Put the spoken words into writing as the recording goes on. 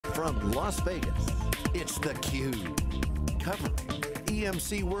from Las Vegas, it's theCUBE, covering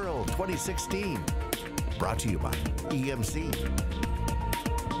EMC World 2016. Brought to you by EMC.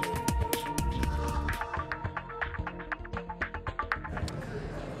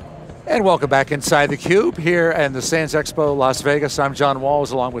 And welcome back inside theCUBE here in the Sands Expo Las Vegas. I'm John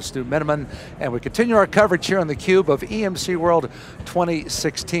Walls along with Stu Miniman, and we continue our coverage here on theCUBE of EMC World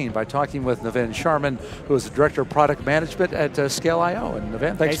 2016 by talking with Navin Sharma, who is the Director of Product Management at ScaleIO. And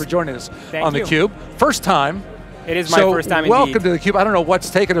Navin, thanks for joining us on theCUBE. First time. It is my first time welcome indeed. to theCUBE. I don't know what's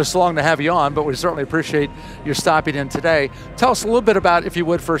taken us so long to have you on, but we certainly appreciate you stopping in today. Tell us a little bit about, if you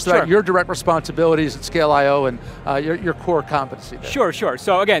would, first about your direct responsibilities at ScaleIO and your core competency there. Sure.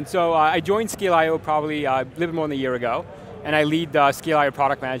 So again, I joined ScaleIO probably a little bit more than a year ago, and I lead the ScaleIO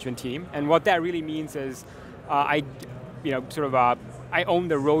product management team. And what that really means is I own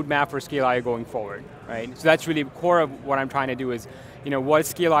the roadmap for ScaleIO going forward, right? So that's really the core of what I'm trying to do is, what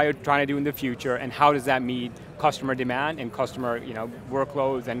is ScaleIO trying to do in the future, and how does that meet customer demand and customer,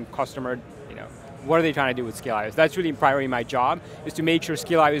 workloads and customer, what are they trying to do with ScaleIO? So that's really primarily my job, is to make sure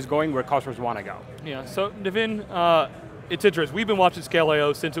ScaleIO is going where customers want to go. Yeah, so Navin, it's interesting. We've been watching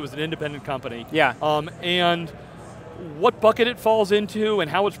ScaleIO since it was an independent company. Yeah. And what bucket it falls into and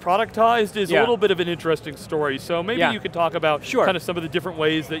how it's productized is a little bit of an interesting story. So maybe you could talk about kind of some of the different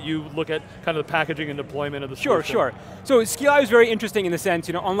ways that you look at kind of the packaging and deployment of the solution. Sure. So ScaleIO is very interesting in the sense,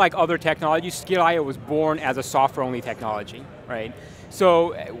 unlike other technologies, ScaleIO was born as a software-only technology, right?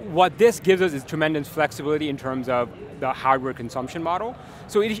 So what this gives us is tremendous flexibility in terms of the hardware consumption model.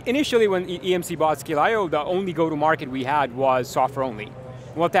 So initially when EMC bought ScaleIO, the only go-to-market we had was software-only.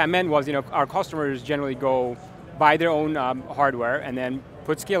 What that meant was, our customers generally go buy their own hardware and then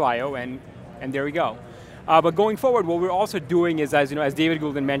put ScaleIO and there we go. But going forward, what we're also doing is, as David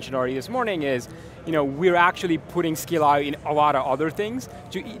Goulden mentioned already this morning, is we're actually putting ScaleIO in a lot of other things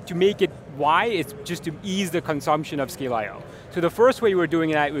to make it, why? It's just to ease the consumption of ScaleIO. So the first way we're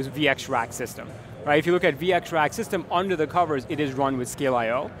doing that was VX Rack system. Right? If you look at VX Rack system, under the covers, it is run with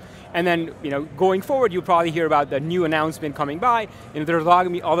ScaleIO. And then, going forward, you'll probably hear about the new announcement coming by. There's a lot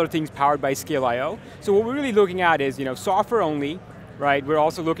of other things powered by ScaleIO. So what we're really looking at is, software only, right? We're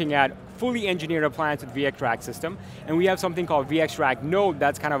also looking at fully engineered appliance with VX Rack system, and we have something called VX Rack Node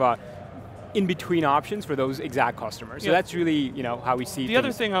that's kind of a in-between options for those exact customers. So that's really, how we see the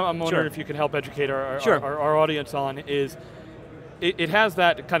other thing I'm wondering if you could help educate our audience on is, it has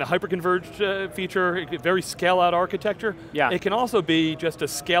that kind of hyperconverged feature, very scale-out architecture. Yeah. It can also be just a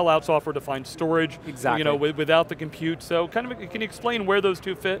scale-out software-defined storage, without the compute. So can you explain where those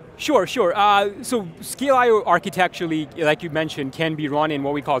two fit? Sure. So ScaleIO architecturally, like you mentioned, can be run in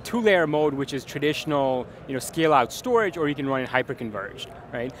what we call two-layer mode, which is traditional scale-out storage, or you can run it hyperconverged,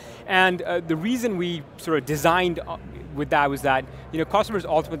 right? And the reason we sort of designed with that was that customers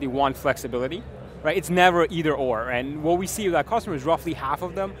ultimately want flexibility. Right, it's never either or, and what we see with our customers, roughly half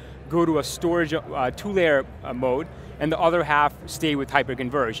of them go to a storage two-layer mode, and the other half stay with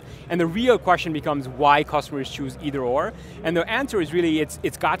hyperconverged. And the real question becomes why customers choose either or, and the answer is really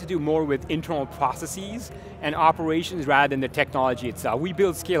it's got to do more with internal processes and operations rather than the technology itself. We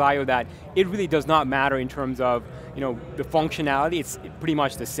build ScaleIO that it really does not matter in terms of the functionality, it's pretty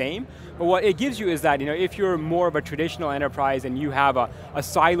much the same. But what it gives you is that if you're more of a traditional enterprise and you have a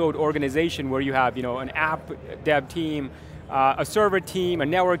siloed organization where you have an app dev team, a server team, a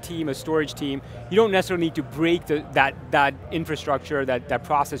network team, a storage team, you don't necessarily need to break that infrastructure, that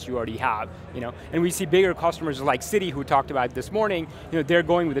process you already have. And we see bigger customers like Citi, who talked about this morning, they're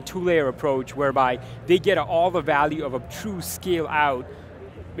going with a two-layer approach whereby they get all the value of a true scale-out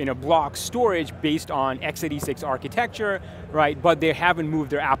block storage based on x86 architecture, right? But they haven't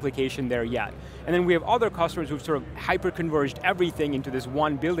moved their application there yet. And then we have other customers who've sort of hyper-converged everything into this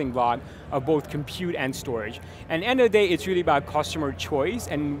one building block of both compute and storage. And at the end of the day, it's really about customer choice,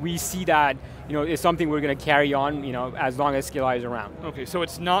 and we see that is something we're going to carry on as long as ScaleIO is around. Okay, so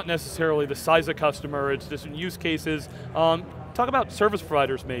it's not necessarily the size of customer, it's different use cases. Talk about service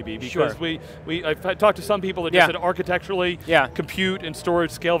providers maybe, because I've talked to some people that just said architecturally, compute and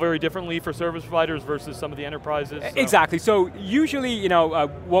storage scale very differently for service providers versus some of the enterprises. So. Exactly, so usually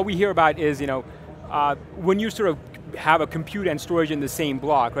what we hear about is when you sort of have a compute and storage in the same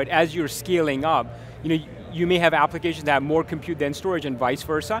block, right, as you're scaling up, you may have applications that have more compute than storage and vice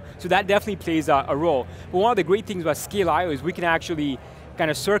versa, so that definitely plays a role. But one of the great things about ScaleIO is we can actually kind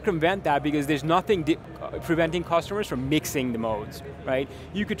of circumvent that because there's nothing preventing customers from mixing the modes, right?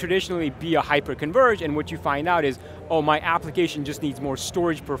 You could traditionally be a hyper-converge, and what you find out is, oh, my application just needs more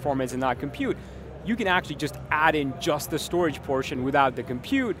storage performance and not compute. You can actually just add in just the storage portion without the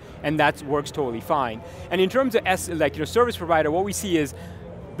compute, and that works totally fine. And in terms of service provider, what we see is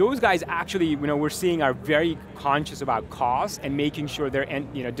those guys actually, we're seeing are very conscious about cost and making sure they're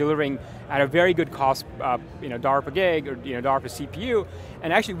delivering at a very good cost, dollar per gig or dollar per CPU.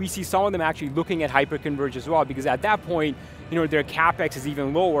 And actually, we see some of them actually looking at hyperconverge as well, because at that point, their CapEx is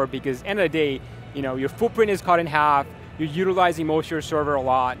even lower, because end of the day, your footprint is cut in half, you're utilizing most of your server a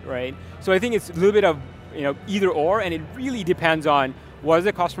lot, right? So I think it's a little bit of either or, and it really depends on what is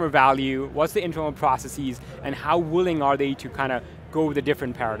the customer value, what's the internal processes, and how willing are they to kind of go with a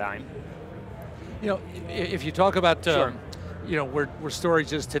different paradigm. If you talk about sure. Where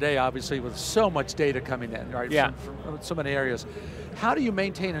storage is today, obviously, with so much data coming in, right? Yeah. From so many areas. How do you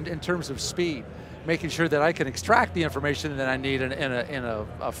maintain in terms of speed, making sure that I can extract the information that I need in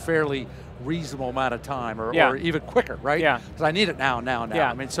a fairly reasonable amount of time, or even quicker, right? Yeah. Because I need it now.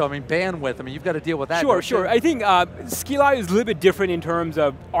 Yeah. Bandwidth, you've got to deal with that. Sure. I think ScaleIO is a little bit different in terms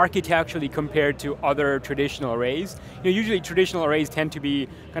of architecturally compared to other traditional arrays. Usually traditional arrays tend to be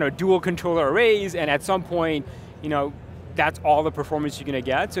kind of dual controller arrays, and at some point, that's all the performance you're going to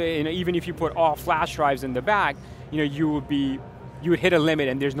get. So even if you put all flash drives in the back, you would hit a limit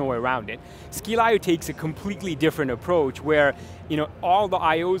and there's no way around it. ScaleIO takes a completely different approach where all the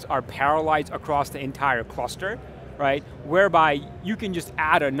IOs are parallelized across the entire cluster, right? Whereby you can just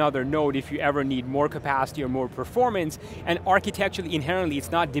add another node if you ever need more capacity or more performance, and architecturally, inherently,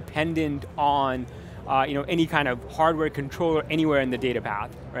 it's not dependent on any kind of hardware controller anywhere in the data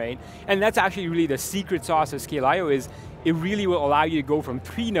path, right? And that's actually really the secret sauce of ScaleIO, is it really will allow you to go from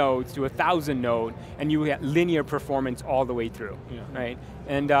 3 nodes to 1,000 node, and you get linear performance all the way through, right?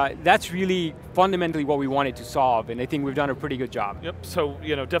 And that's really fundamentally what we wanted to solve, and I think we've done a pretty good job. Yep, so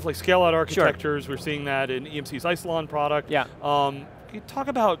definitely scale-out architectures, sure. We're seeing that in EMC's Isilon product. Yeah. Can you talk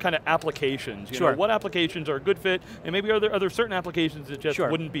about kind of applications? Sure. What applications are a good fit, and maybe are there certain applications that just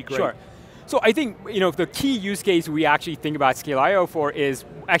wouldn't be great? Sure. So I think the key use case we actually think about ScaleIO for is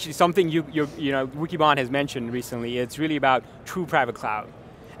actually something Wikibon has mentioned recently. It's really about true private cloud.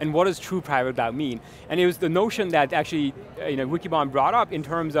 And what does true private cloud mean? And it was the notion that actually Wikibon brought up in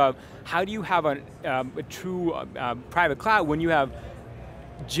terms of how do you have a true private cloud when you have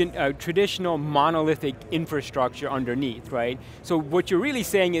traditional monolithic infrastructure underneath, right? So what you're really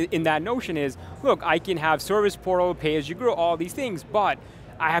saying in that notion is, look, I can have service portal, pay as you grow, all these things, but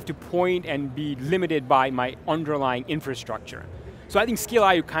I have to point and be limited by my underlying infrastructure. So I think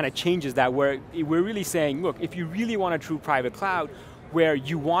ScaleIO kind of changes that, where we're really saying, look, if you really want a true private cloud, where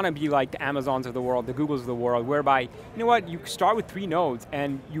you want to be like the Amazons of the world, the Googles of the world, whereby, you start with 3 nodes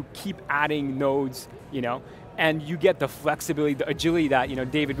and you keep adding nodes, and you get the flexibility, the agility that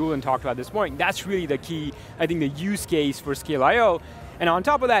David Goulden talked about this morning. That's really the key, I think, the use case for ScaleIO. And on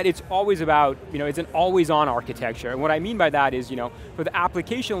top of that, it's always about, it's an always-on architecture. And what I mean by that is, for the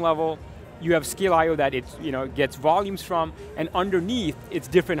application level, you have ScaleIO that it gets volumes from, and underneath, it's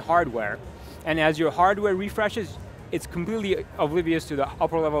different hardware. And as your hardware refreshes, it's completely oblivious to the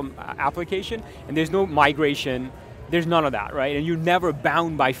upper level application, and there's no migration, there's none of that, right? And you're never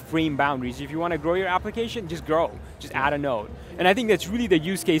bound by frame boundaries. If you want to grow your application, just grow, just add a node. And I think that's really the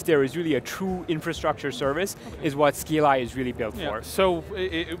use case there, is really a true infrastructure service, is what ScaleIO is really built for. So,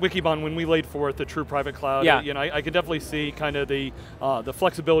 Wikibon, when we laid forth the true private cloud, I could definitely see kind of the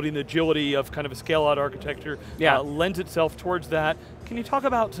flexibility and the agility of kind of a scale-out architecture lends itself towards that. Can you talk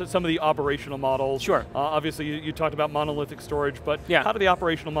about some of the operational models? Sure. Obviously, you talked about monolithic storage, but how do the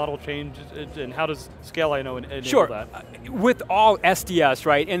operational model change, and how does ScaleIO enable that? With all SDS,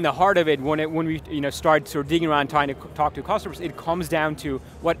 right, in the heart of it, when we start sort of digging around trying to talk to customers, it comes down to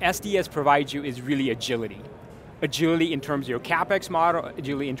what SDS provides you is really agility. Agility in terms of your CapEx model,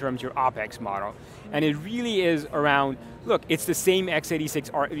 agility in terms of your OpEx model. And it really is around, look, it's the same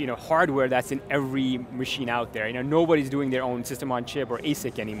x86 hardware that's in every machine out there. Nobody's doing their own system on chip or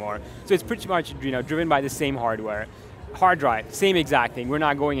ASIC anymore. So it's pretty much driven by the same hardware. Hard drive, same exact thing. We're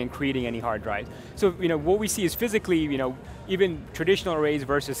not going and creating any hard drives. So what we see is physically, even traditional arrays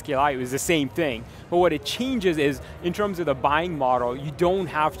versus ScaleIO is the same thing. But what it changes is, in terms of the buying model, you don't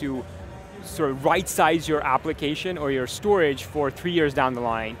have to sort of right size your application or your storage for 3 years down the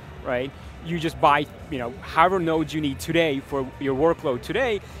line, right? You just buy, however nodes you need today for your workload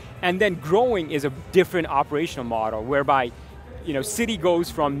today, and then growing is a different operational model, whereby City goes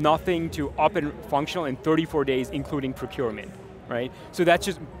from nothing to up and functional in 34 days, including procurement, right? So that's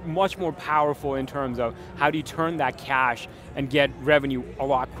just much more powerful in terms of how do you turn that cash and get revenue a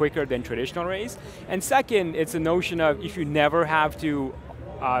lot quicker than traditional arrays. And second, it's a notion of, if you never have to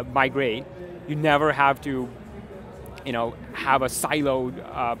migrate, you never have to have a siloed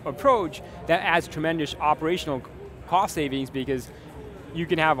approach, that adds tremendous operational cost savings, because you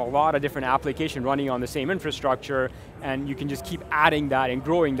can have a lot of different applications running on the same infrastructure, and you can just keep adding that and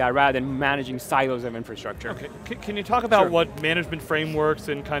growing that rather than managing silos of infrastructure. Okay, can you talk about what management frameworks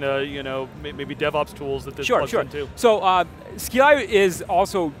and kind of, maybe DevOps tools that this plugs into? So ScaleIO is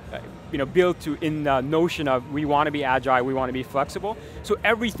also built in the notion of we want to be agile, we want to be flexible. So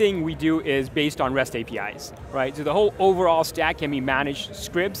everything we do is based on REST APIs, right? So the whole overall stack can be managed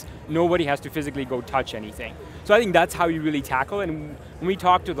scripts. Nobody has to physically go touch anything. So I think that's how you really tackle it. And when we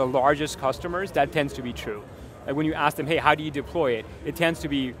talk to the largest customers, that tends to be true. Like when you ask them, hey, how do you deploy it? It tends to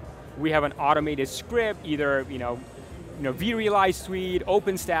be, we have an automated script, either vRealize Suite,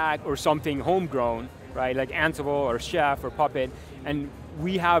 OpenStack, or something homegrown, right? Like Ansible or Chef or Puppet. And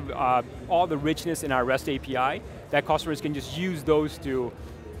we have all the richness in our REST API that customers can just use those to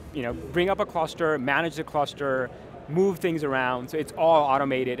bring up a cluster, manage the cluster, move things around, so it's all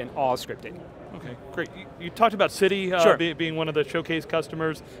automated and all scripted. Okay, great. You talked about Citi being one of the showcase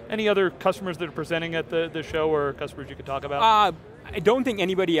customers. Any other customers that are presenting at the show or customers you could talk about? I don't think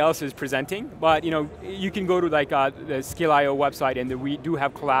anybody else is presenting, but you can go to like the ScaleIO website and we do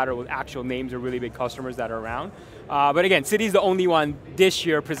have collateral with actual names of really big customers that are around. But again, Citi's the only one this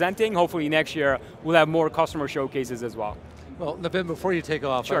year presenting. Hopefully next year we'll have more customer showcases as well. Well, Navin, before you take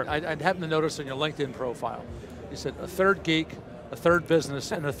off, I'd happen to notice in your LinkedIn profile, you said a third geek, a third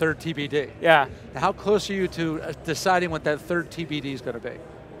business, and a third TBD. Yeah. How close are you to deciding what that third TBD is going to be?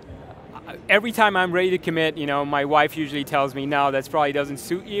 Every time I'm ready to commit, my wife usually tells me, no, that probably doesn't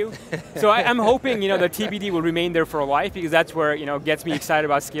suit you. So I'm hoping, the TBD will remain there for life because that's where, gets me excited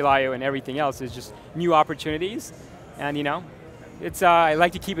about ScaleIO and everything else is just new opportunities. And, I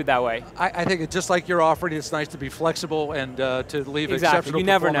like to keep it that way. I think it's just like you're offering, it's nice to be flexible and to leave exceptional you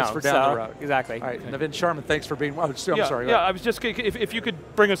never performance know, for down the road. Exactly. All right, Navin Sharma, thanks for being, I'm sorry. Yeah, I was just, if you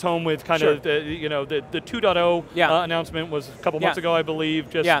could bring us home with kind of the 2.0 announcement was a couple months ago, I believe,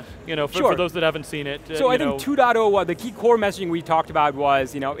 just, for those that haven't seen it. So I think 2.0, the key core messaging we talked about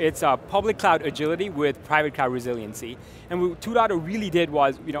was, it's a public cloud agility with private cloud resiliency. And what 2.0 really did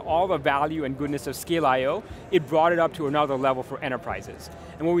was, all the value and goodness of ScaleIO, it brought it up to another level for enterprises.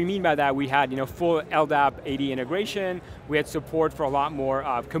 And what we mean by that, we had full LDAP AD integration, we had support for a lot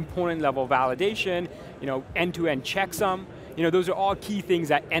more component level validation, end-to-end checksum. Those are all key things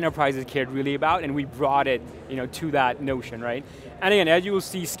that enterprises cared really about, and we brought it to that notion, right? And again, as you will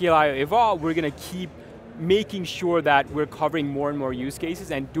see ScaleIO evolve, we're going to keep making sure that we're covering more and more use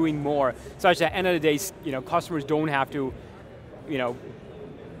cases and doing more, such that at the end of the day, customers don't have to,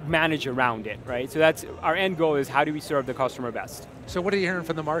 manage around it, right? So that's, our end goal is how do we serve the customer best? So what are you hearing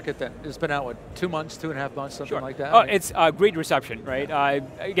from the market then? It's been out, what, 2 months, 2.5 months, something like that? Oh, it's a great reception, right?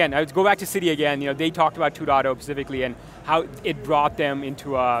 Again, I would go back to Citi again, they talked about 2.0 specifically and how it brought them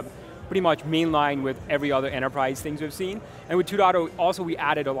into a pretty much mainline with every other enterprise things we've seen. And with 2.0, also we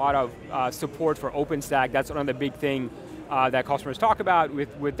added a lot of support for OpenStack. That's one of the big thing that customers talk about.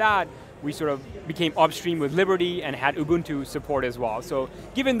 With that, we sort of became upstream with Liberty and had Ubuntu support as well. So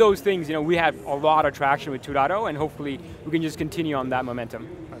given those things, we had a lot of traction with 2.0 and hopefully we can just continue on that momentum.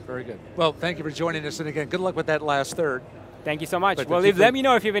 Right, very good. Well, thank you for joining us, and again, good luck with that last third. Thank you so much. Well, let me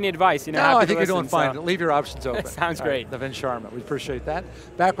know if you have any advice. No, I think you're doing fine. Leave your options open. Sounds great. Navin Sharma, we appreciate that.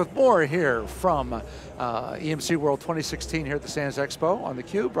 Back with more here from EMC World 2016 here at the Sands Expo on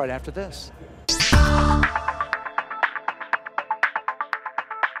theCUBE right after this.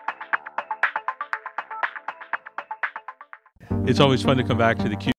 It's always fun to come back to theCUBE.